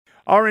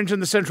Orange in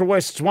the Central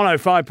West,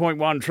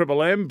 105.1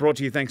 Triple M, brought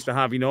to you thanks to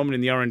Harvey Norman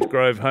in the Orange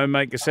Grove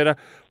Homemaker Centre.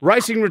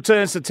 Racing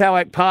returns to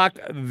Towak Park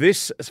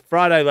this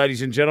Friday,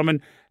 ladies and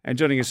gentlemen. And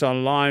joining us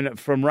online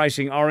from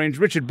Racing Orange,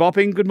 Richard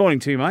Bopping. Good morning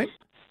to you, mate.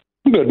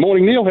 Good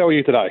morning, Neil. How are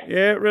you today?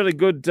 Yeah, really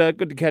good.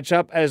 Good to catch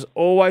up, as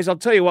always. I'll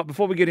tell you what,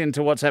 before we get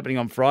into what's happening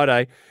on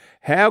Friday,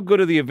 how good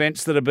are the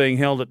events that are being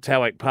held at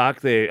Towak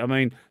Park there? I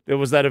mean, there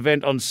was that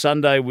event on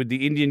Sunday with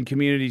the Indian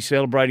community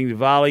celebrating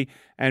Diwali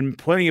and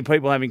plenty of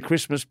people having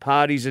Christmas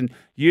parties and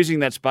using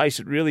that space.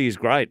 It really is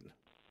great.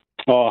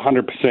 Oh,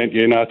 100%.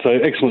 You know, it's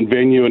an excellent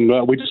venue,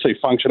 and we just see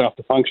function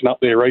after function up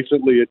there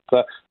recently.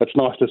 It's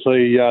nice to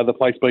see the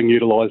place being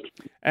utilised.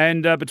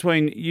 And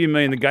between you,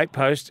 me, and the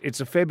gatepost,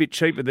 it's a fair bit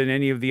cheaper than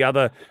any of the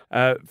other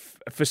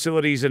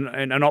facilities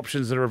and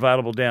options that are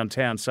available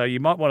downtown. So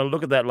you might want to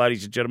look at that,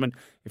 ladies and gentlemen,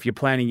 if you're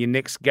planning your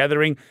next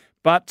gathering.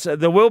 But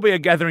there will be a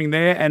gathering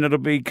there, and it'll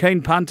be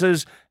keen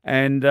punters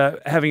and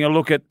having a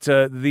look at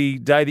the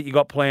day that you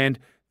got planned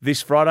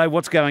this Friday.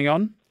 What's going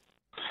on?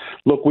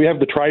 Look, we have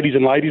the Tradies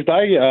and Ladies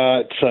Day.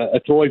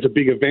 It's always a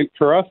big event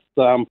for us.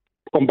 On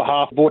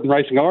behalf of Board and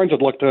Racing Orange,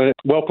 I'd like to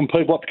welcome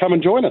people up to come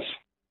and join us.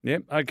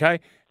 Yep, okay.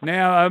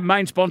 Now,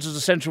 main sponsors are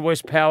Central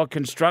West Power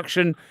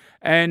Construction,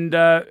 and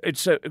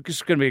it's going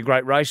to be a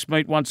great race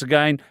meet once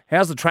again.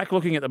 How's the track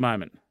looking at the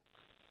moment?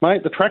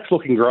 Mate, the track's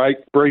looking great.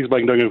 Bree's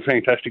been doing a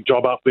fantastic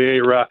job up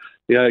there,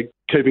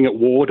 keeping it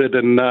watered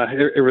and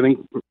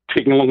everything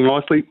ticking along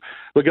nicely.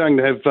 We're going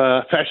to have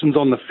fashions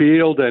on the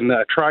field and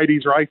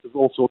tradies races,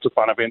 all sorts of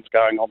fun events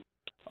going on.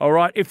 All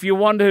right. If you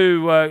want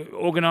to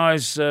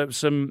organise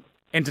some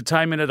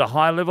entertainment at a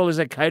high level, is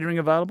there catering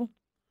available?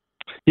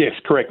 Yes,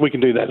 correct. We can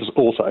do that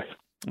also.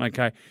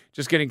 Okay.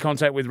 Just get in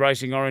contact with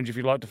Racing Orange if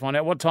you'd like to find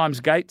out. What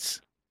time's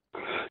gates?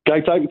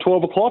 Gates open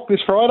 12 o'clock this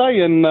Friday,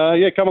 and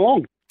come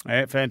along.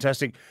 Yeah,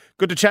 fantastic.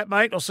 Good to chat,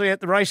 mate. I'll see you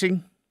at the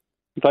racing.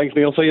 Thanks,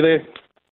 Neil. See you there.